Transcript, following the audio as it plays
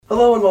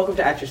Hello and welcome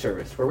to At Your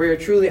Service, where we are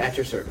truly at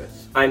your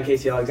service. I'm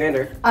Casey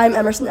Alexander. I'm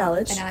Emerson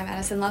Elledge. And I'm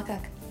Addison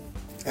Luckuk.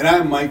 And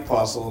I'm Mike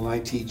Fossil, and I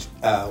teach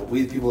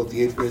We the People at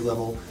the 8th grade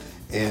level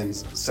and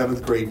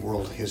 7th grade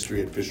world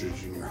history at Fisher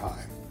Junior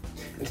High.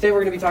 And today we're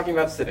going to be talking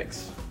about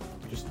civics,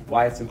 just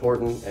why it's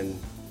important and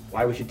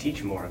why we should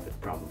teach more of it,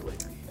 probably.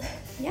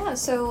 Yeah,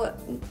 so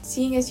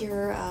seeing as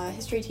you're a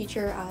history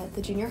teacher at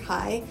the junior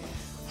high,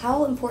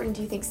 how important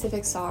do you think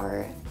civics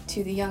are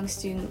to the young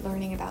student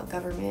learning about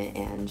government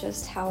and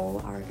just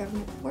how our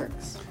government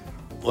works?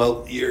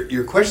 Well,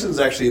 your question is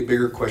actually a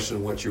bigger question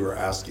than what you were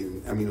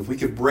asking. I mean, if we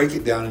could break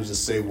it down and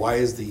just say, why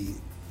is the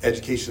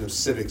education of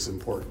civics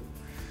important?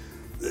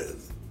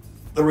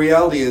 The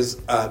reality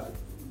is,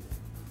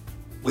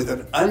 with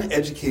an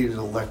uneducated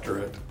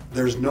electorate,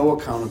 there's no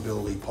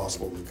accountability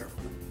possible in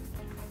government.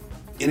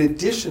 In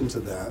addition to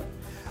that,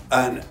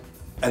 an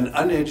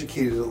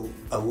uneducated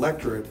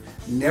electorate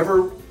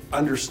never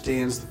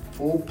understands the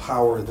full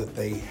power that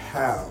they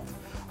have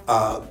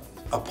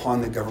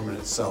upon the government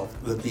itself,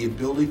 that the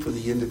ability for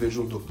the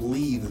individual to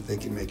believe that they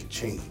can make a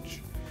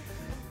change.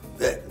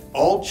 That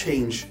all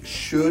change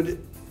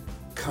should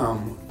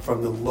come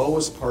from the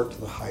lowest part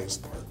to the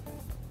highest part.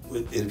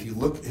 If you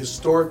look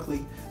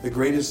historically, the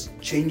greatest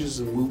changes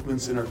and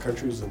movements in our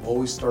countries have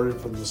always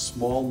started from the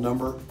small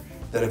number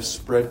that have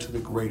spread to the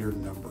greater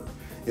number.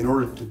 In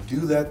order to do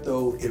that,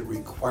 though, it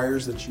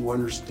requires that you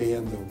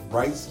understand the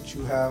rights that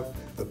you have,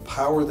 the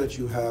power that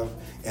you have,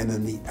 and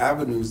then the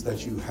avenues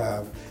that you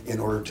have in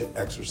order to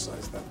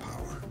exercise that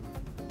power.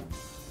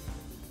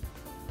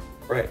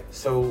 Right,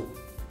 so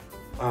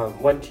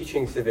when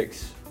teaching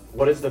civics,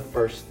 what is the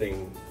first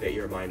thing that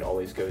your mind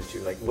always goes to?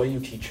 Like, what do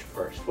you teach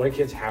first? What do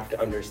kids have to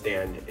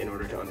understand in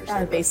order to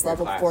understand At a base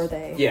level class?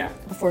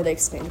 before they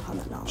expand upon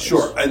that knowledge.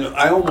 Sure, and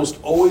I almost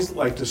always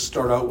like to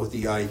start out with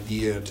the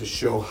idea to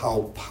show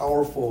how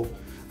powerful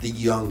the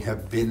young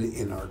have been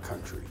in our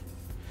country.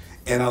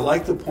 And I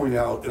like to point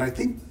out, and I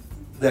think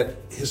that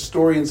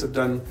historians have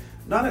done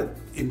not an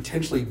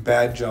intentionally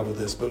bad job of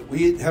this, but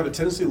we have a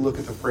tendency to look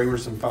at the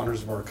framers and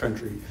founders of our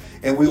country,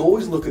 and we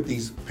always look at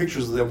these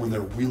pictures of them when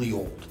they're really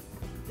old.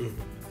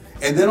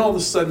 And then all of a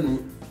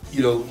sudden,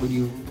 you know, when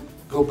you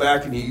go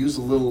back and you use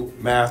a little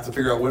math to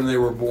figure out when they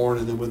were born,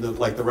 and then when the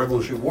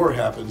Revolutionary War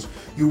happens,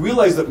 you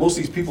realize that most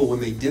of these people, when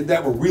they did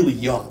that, were really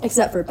young.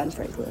 Except for Ben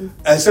Franklin.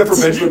 Except for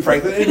Benjamin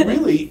Franklin, and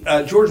really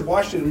George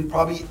Washington,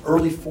 probably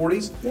early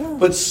 40s. Yeah.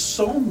 But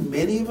so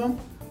many of them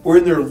were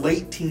in their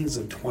late teens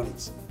and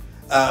 20s.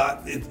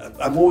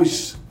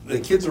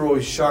 The kids are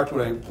always shocked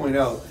when I point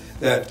out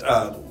that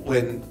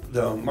when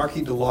the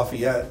Marquis de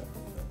Lafayette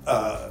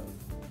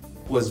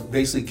was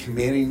basically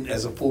commanding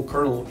as a full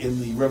colonel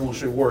in the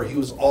Revolutionary War, he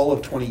was all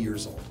of 20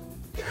 years old.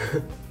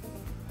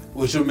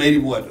 Which made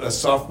him, a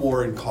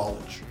sophomore in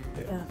college.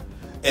 Yeah.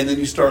 And then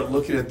you start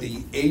looking at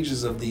the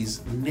ages of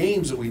these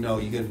names that we know.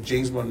 You get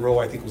James Monroe,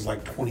 I think was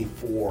like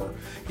 24.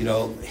 You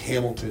know,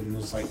 Hamilton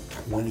was like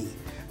 20.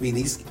 I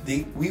mean,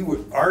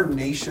 our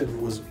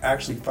nation was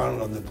actually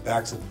founded on the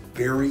backs of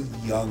very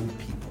young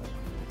people.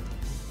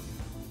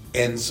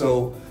 And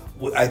so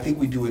I think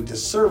we do a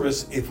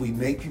disservice if we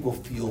make people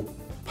feel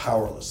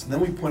powerless. And then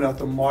we point out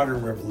the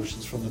modern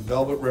revolutions, from the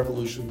Velvet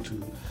Revolution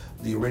to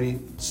the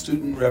Iranian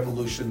student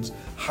revolutions,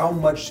 how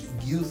much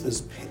youth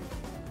has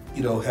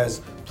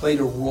played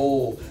a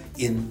role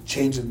in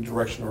changing the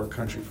direction of our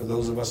country. For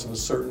those of us of a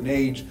certain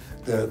age,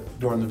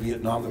 during the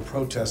Vietnam, the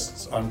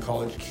protests on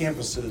college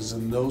campuses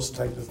and those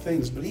type of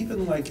things. But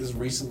even like as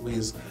recently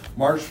as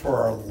March for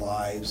Our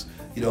Lives,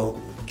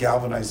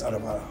 galvanized out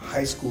of a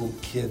high school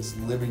kid's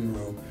living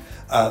room.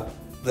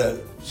 Probably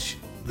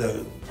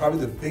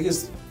the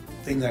biggest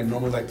thing that I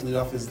normally like to lead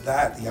off is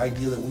the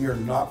idea that we are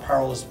not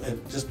powerless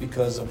just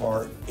because of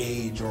our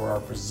age or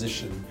our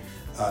position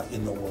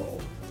in the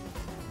world.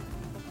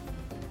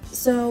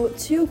 So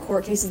 2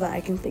 court cases that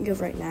I can think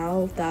of right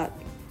now that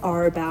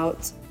are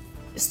about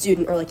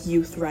student or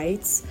youth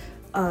rights,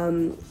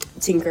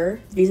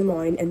 Tinker v. Des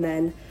Moines, and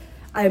then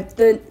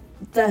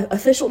the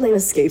official name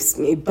escapes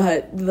me,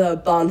 but the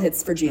Bond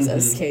Hits for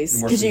Jesus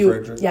case.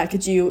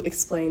 Could you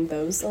explain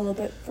those a little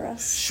bit for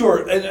us?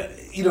 Sure. And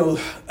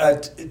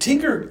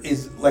Tinker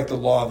is like the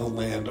law of the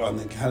land on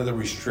the kind of the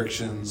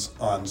restrictions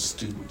on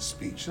student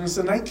speech. And it's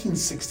a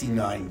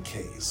 1969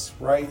 case,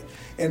 right?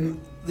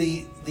 And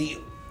the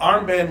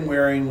armband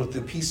wearing with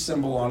the peace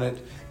symbol on it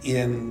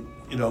in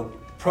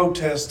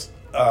protest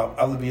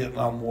of the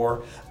Vietnam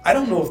War. I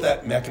don't know if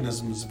that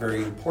mechanism is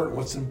very important.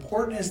 What's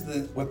important is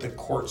what the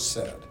court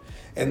said.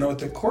 And what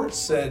the court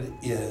said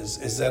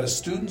is that a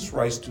student's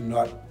rights do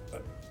not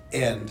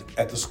end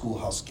at the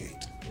schoolhouse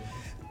gate.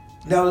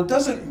 Now, it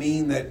doesn't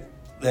mean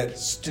that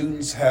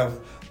students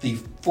have the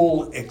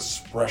full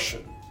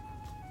expression,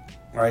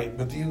 right?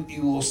 But you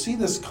will see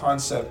this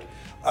concept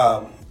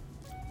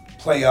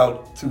play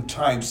out through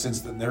time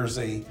since then. There's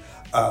a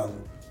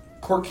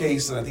court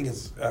case, and I think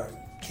it's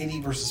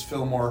Katie versus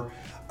Fillmore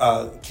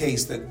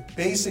case, that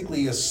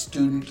basically a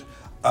student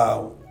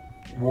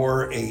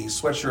wore a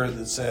sweatshirt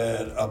that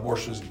said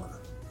abortion is murder,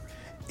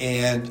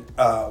 and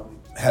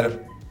had a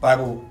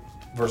Bible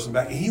verse and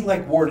back. And he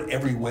like wore it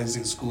every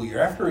Wednesday of school year.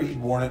 After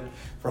he'd worn it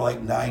for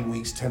like 9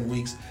 weeks, 10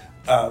 weeks,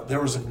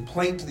 there was a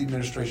complaint to the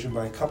administration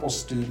by a couple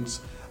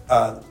students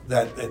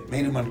that it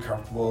made him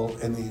uncomfortable,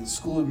 and the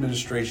school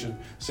administration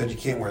said you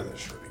can't wear that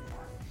shirt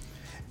anymore.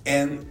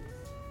 And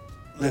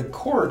the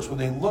courts, when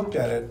they looked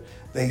at it,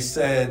 they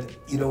said,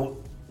 you know,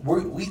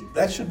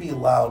 that should be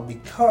allowed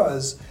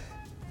because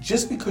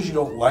just because you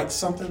don't like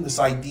something, this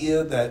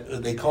idea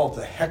that they call it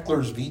the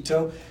heckler's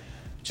veto,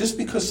 just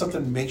because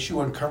something makes you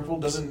uncomfortable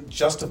doesn't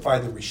justify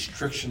the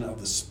restriction of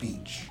the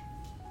speech.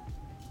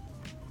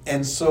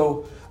 And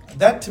so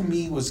that to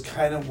me was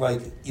kind of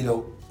like, you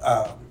know,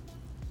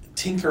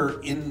 tinker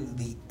in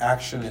the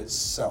action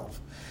itself.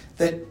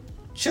 That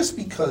just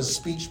because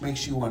speech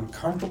makes you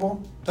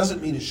uncomfortable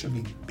doesn't mean it should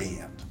be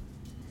banned,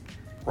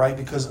 right?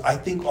 Because I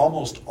think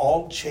almost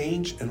all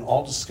change and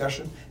all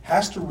discussion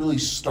has to really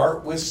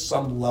start with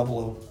some level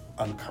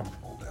of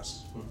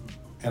uncomfortableness.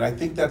 And I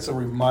think that's a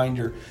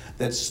reminder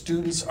that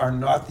students are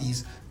not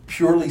these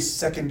purely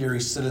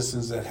secondary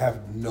citizens that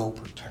have no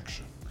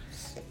protection.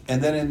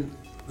 And then in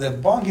the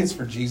Bong Hits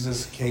for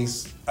Jesus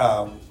case,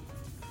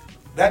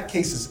 that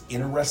case is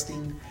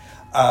interesting.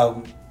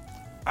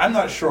 I'm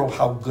not sure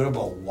how good of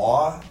a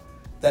law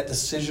that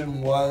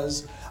decision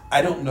was.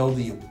 I don't know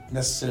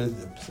necessarily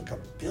the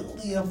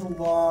applicability of the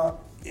law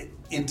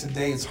in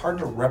today. It's hard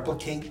to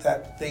replicate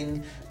that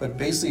thing, but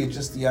basically it's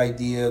just the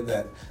idea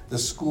that the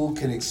school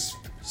can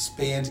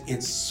expand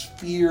its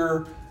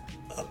sphere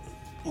a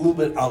little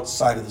bit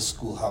outside of the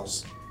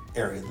schoolhouse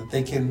area, that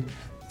they can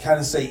kind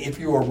of say if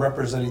you are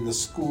representing the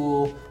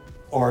school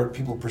or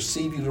people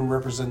perceive you to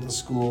represent the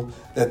school,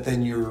 that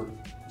then your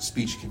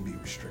speech can be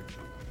restricted.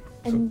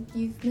 And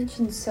you've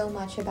mentioned so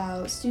much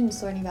about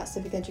students learning about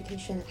civic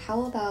education.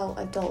 How about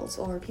adults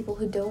or people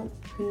who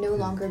no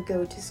longer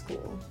go to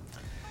school?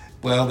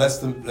 Well, that's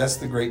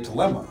the great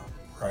dilemma,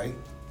 right?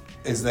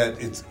 Is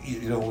that it's,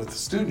 you know, with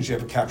students you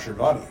have a captured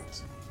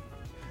audience.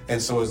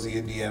 And so as the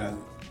Indiana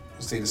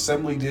State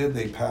Assembly did,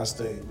 they passed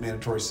a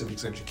mandatory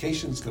civics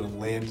education. It's going to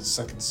land the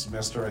second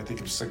semester, I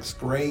think, of 6th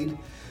grade,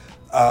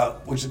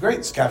 which is great.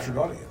 It's captured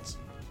audience.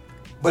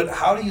 But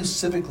how do you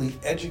civically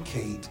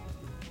educate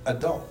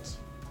adults?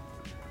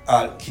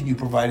 Can you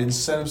provide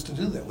incentives to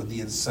do that? Would the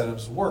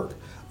incentives work?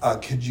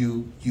 Could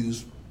you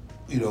use,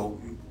 you know,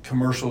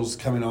 commercials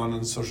coming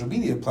on social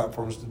media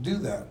platforms to do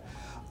that?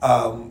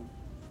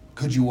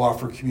 Could you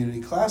offer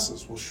community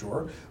classes? Well,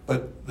 sure,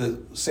 but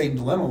the same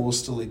dilemma will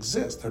still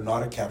exist. They're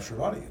not a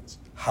captured audience.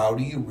 How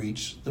do you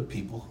reach the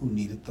people who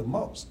need it the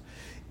most?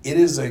 It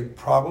is a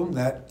problem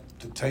that,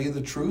 to tell you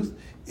the truth,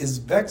 is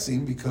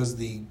vexing because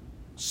the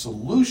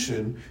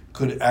solution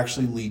could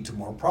actually lead to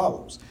more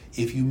problems.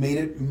 If you made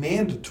it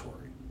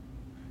mandatory,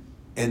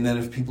 and then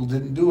if people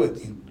didn't do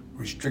it, you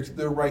restricted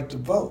their right to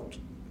vote,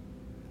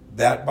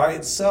 that by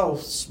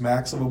itself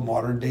smacks of a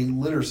modern day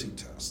literacy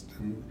test.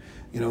 And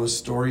you know,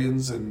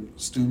 historians and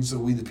students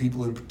of We the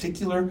People in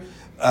particular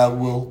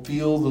will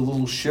feel the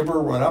little shiver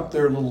run up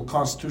their little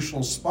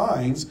constitutional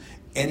spines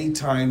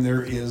anytime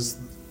there is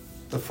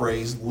the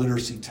phrase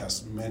literacy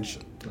test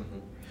mentioned. Mm-hmm.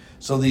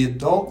 So the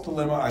adult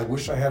dilemma, I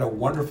wish I had a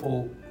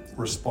wonderful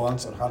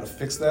response on how to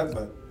fix that,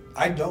 but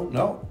I don't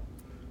know.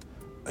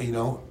 You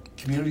know,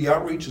 community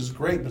outreach is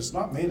great, but it's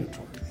not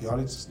mandatory. The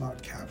audience is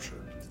not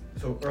captured.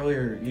 So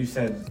earlier you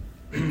said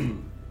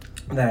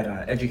that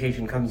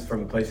education comes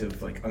from a place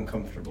of like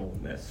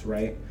uncomfortableness,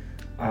 right?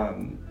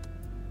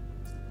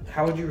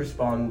 How would you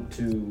respond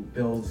to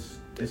bills,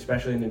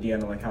 especially in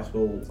Indiana, like House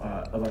Bill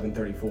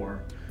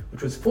 1134,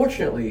 which was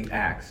fortunately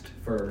axed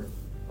for,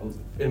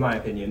 in my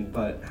opinion,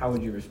 but how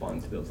would you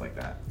respond to bills like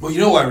that? Well, you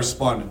know I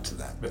responded to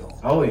that bill.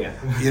 Oh yeah.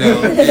 You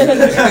know,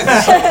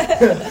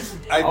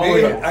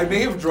 I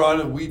may have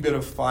drawn a wee bit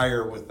of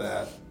fire with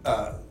that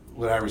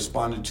when I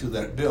responded to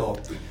that bill,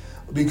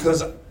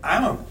 because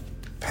I'm a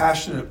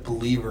passionate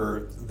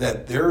believer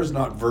that there is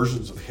not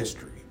versions of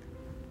history.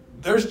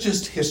 There's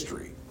just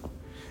history.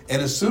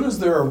 And as soon as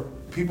there are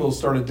people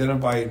start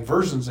identifying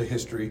versions of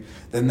history,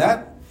 then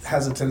that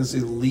has a tendency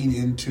to lean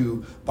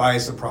into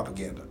bias and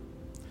propaganda.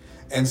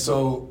 And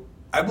so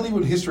I believe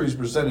when history is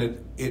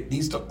presented, it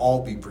needs to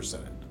all be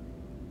presented.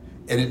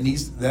 And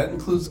that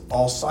includes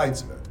all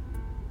sides of it.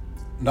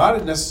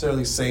 Not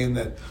necessarily saying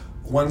that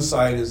one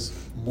side is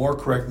more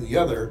correct than the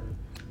other,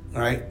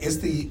 right? It's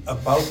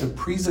about the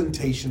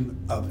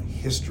presentation of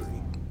history.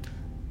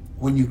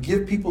 When you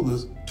give people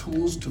the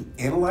tools to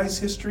analyze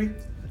history,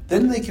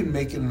 then they can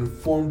make an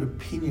informed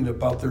opinion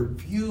about their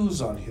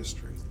views on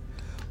history.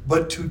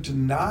 But to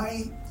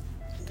deny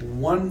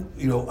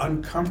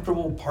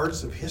uncomfortable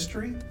parts of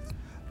history,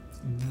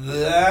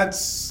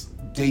 that's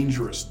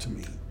dangerous to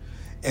me.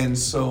 And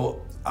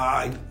so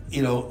I'm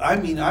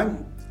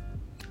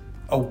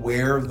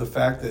aware of the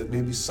fact that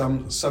maybe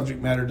some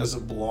subject matter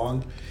doesn't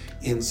belong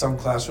in some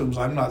classrooms.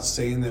 I'm not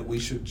saying that we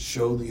should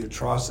show the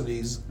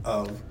atrocities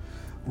of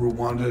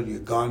Rwanda and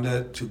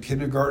Uganda to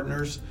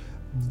kindergartners,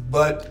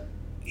 but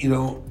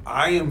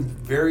I am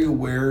very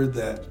aware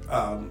that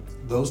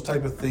those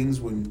type of things,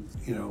 when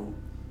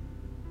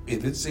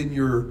if it's in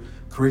your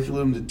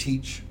curriculum to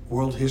teach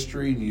world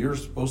history and you're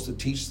supposed to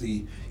teach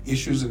the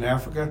issues in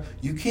Africa,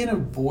 you can't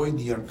avoid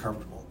the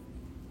uncomfortable.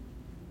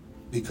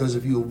 Because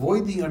if you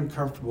avoid the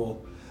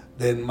uncomfortable,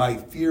 then my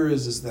fear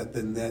is that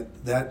then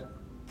that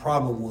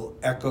problem will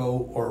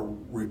echo or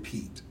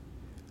repeat.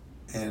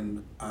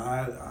 And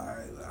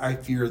I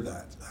fear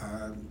that.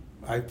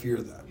 I fear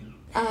that.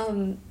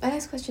 My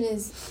next question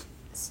is,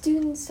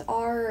 students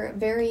are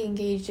very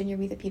engaged in your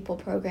We the People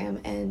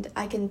program, and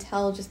I can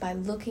tell just by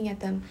looking at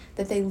them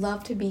that they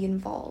love to be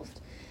involved.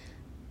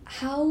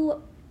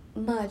 How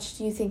much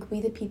do you think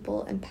We the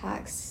People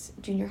impacts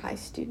junior high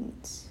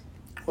students?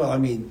 Well, I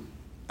mean,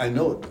 I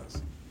know it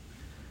does.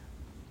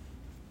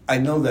 I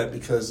know that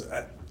because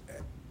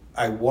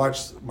I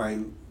watched my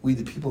We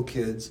the People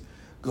kids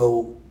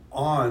go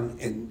on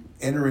and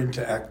enter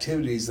into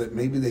activities that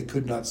maybe they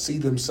could not see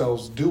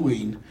themselves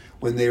doing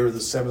when they were the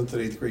 7th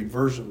and 8th grade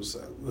versions.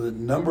 The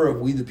number of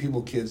We the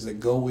People kids that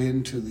go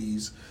into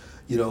these,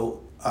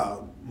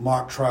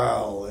 mock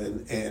trial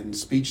and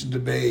speech and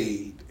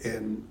debate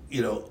and,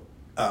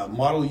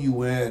 Model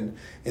UN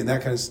and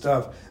that kind of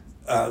stuff.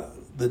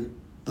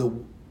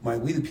 My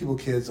We the People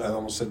kids, I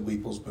almost said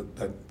Weeples, but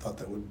I thought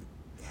that would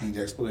need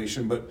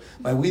explanation, but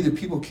my We the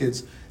People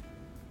kids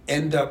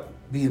end up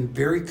being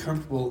very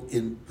comfortable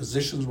in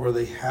positions where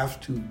they have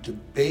to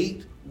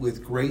debate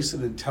with grace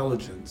and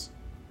intelligence,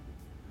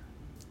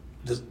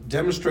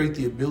 demonstrate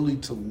the ability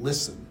to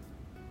listen,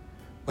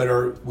 but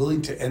are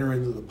willing to enter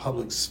into the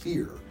public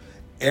sphere.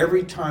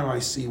 Every time I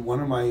see one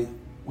of my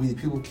We the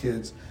People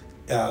kids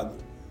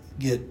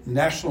get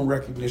national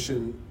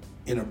recognition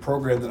in a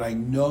program that I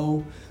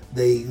know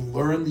they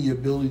learn the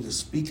ability to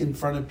speak in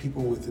front of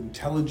people with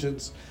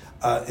intelligence,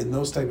 and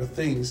those type of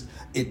things,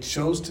 it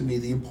shows to me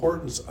the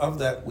importance of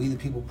that We the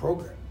People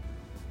program.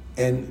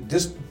 And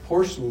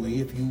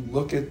disproportionately, if you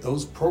look at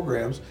those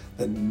programs,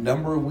 the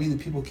number of We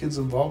the People kids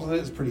involved in it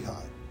is pretty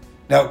high.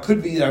 Now, it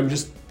could be that I'm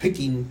just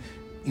picking,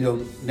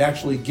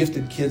 naturally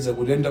gifted kids that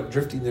would end up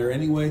drifting there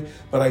anyway,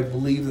 but I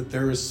believe that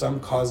there is some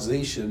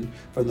causation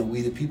from the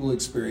We the People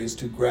experience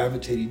to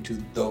gravitating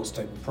to those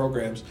type of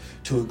programs,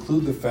 to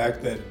include the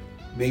fact that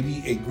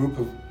maybe a group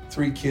of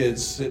 3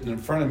 kids sitting in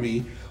front of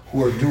me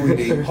who are doing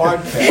a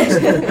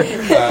podcast,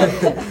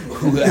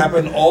 who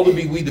happen all to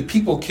be We the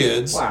People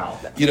kids. Wow.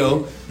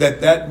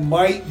 That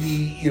might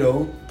be,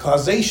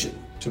 causation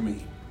to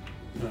me,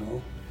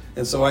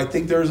 And so I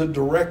think there's a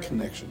direct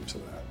connection to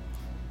that.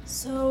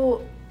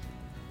 So,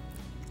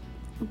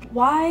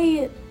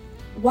 what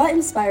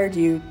inspired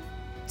you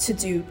to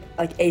do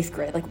like 8th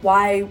grade? Like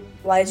why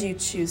did you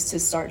choose to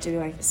start doing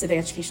like civic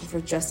education for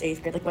just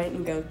 8th grade? Like why didn't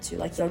you go to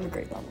like younger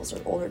grade levels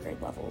or older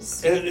grade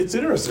levels? It's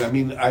interesting. I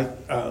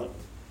mean,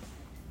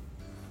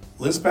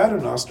 Liz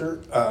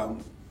Paternoster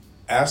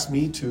asked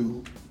me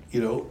to,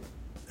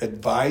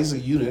 advise a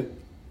unit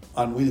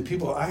on We the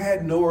People. I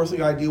had no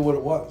earthly idea what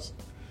it was,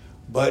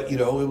 but it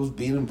was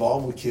being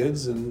involved with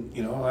kids, and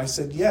I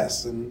said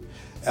yes, and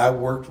I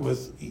worked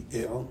with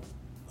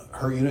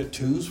her unit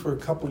 2s for a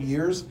couple of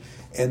years,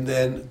 and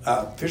then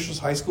Fishers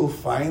High School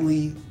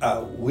finally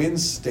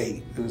wins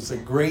state, and it's a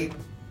great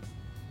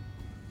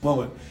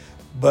moment.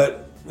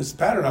 But Ms.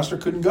 Paternoster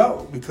couldn't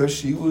go because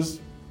she was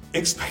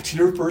expecting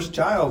her first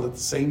child at the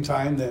same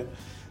time that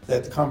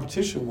the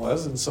competition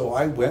was, and so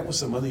I went with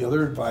some of the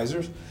other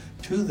advisors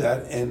to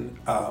that, and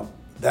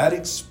that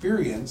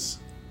experience,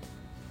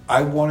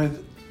 I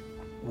wanted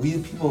We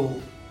the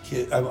People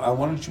kids, I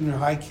wanted junior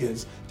high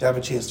kids to have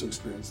a chance to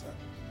experience that.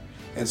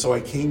 And so I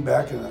came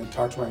back and I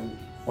talked to my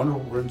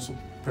wonderful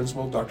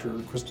principal, Dr.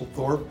 Crystal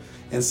Thorpe,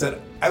 and said,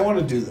 I want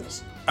to do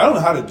this. I don't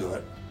know how to do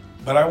it,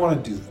 but I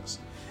want to do this.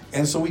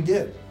 And so we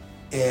did.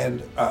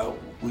 And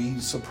we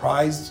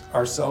surprised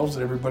ourselves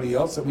and everybody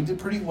else that we did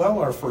pretty well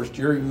our first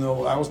year, even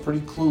though I was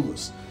pretty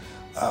clueless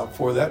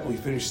for that. We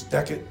finished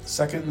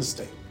second in the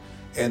state.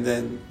 And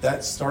then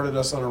that started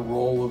us on a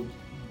roll of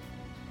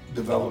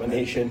development.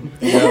 Domination.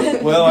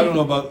 Yeah, well, I don't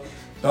know about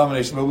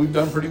domination, but we've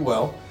done pretty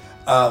well.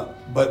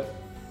 But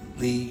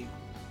the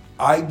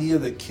idea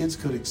that kids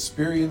could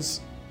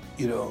experience,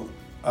 the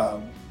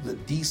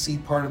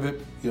DC part of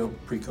it,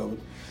 pre-COVID,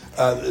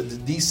 the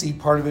DC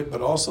part of it,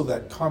 but also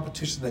that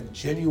competition, that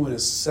genuine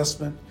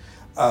assessment,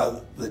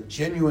 the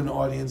genuine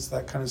audience,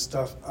 that kind of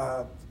stuff.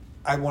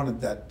 I wanted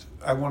that.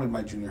 I wanted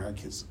my junior high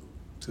kids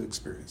to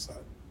experience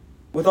that.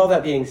 With all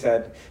that being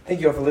said,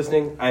 thank you all for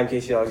listening. I'm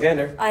Casey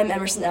Alexander. I'm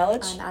Emerson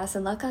Ellich. I'm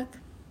Addison Lecoq.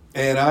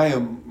 And I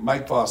am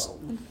Mike Fossil.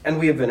 And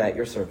we have been at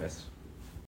your service.